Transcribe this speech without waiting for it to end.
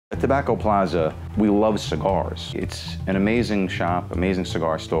At Tobacco Plaza, we love cigars. It's an amazing shop, amazing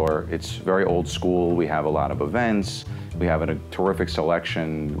cigar store. It's very old school. We have a lot of events. We have a terrific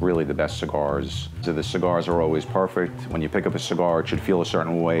selection, really the best cigars. So the cigars are always perfect. When you pick up a cigar, it should feel a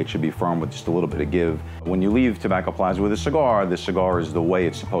certain way. It should be firm with just a little bit of give. When you leave Tobacco Plaza with a cigar, the cigar is the way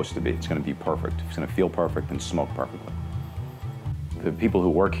it's supposed to be. It's going to be perfect. It's going to feel perfect and smoke perfectly. The people who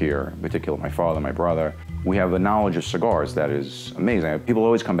work here, in particular my father, my brother, we have a knowledge of cigars that is amazing. People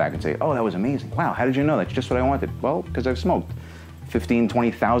always come back and say, oh, that was amazing. Wow, how did you know? That's just what I wanted. Well, because I've smoked 15,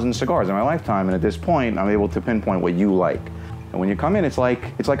 20,000 cigars in my lifetime, and at this point, I'm able to pinpoint what you like. And when you come in, it's like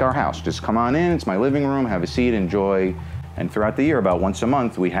our house. Just come on in, it's my living room, have a seat, enjoy. And throughout the year, about once a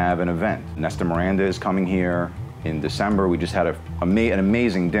month, we have an event. Nesta Miranda is coming here in December. We just had an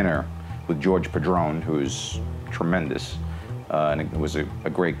amazing dinner with George Padron, who's tremendous. And it was a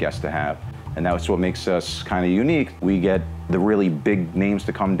great guest to have. And that's what makes us kind of unique. We get the really big names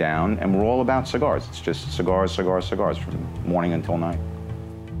to come down, and we're all about cigars. It's just cigars, cigars, cigars from morning until night.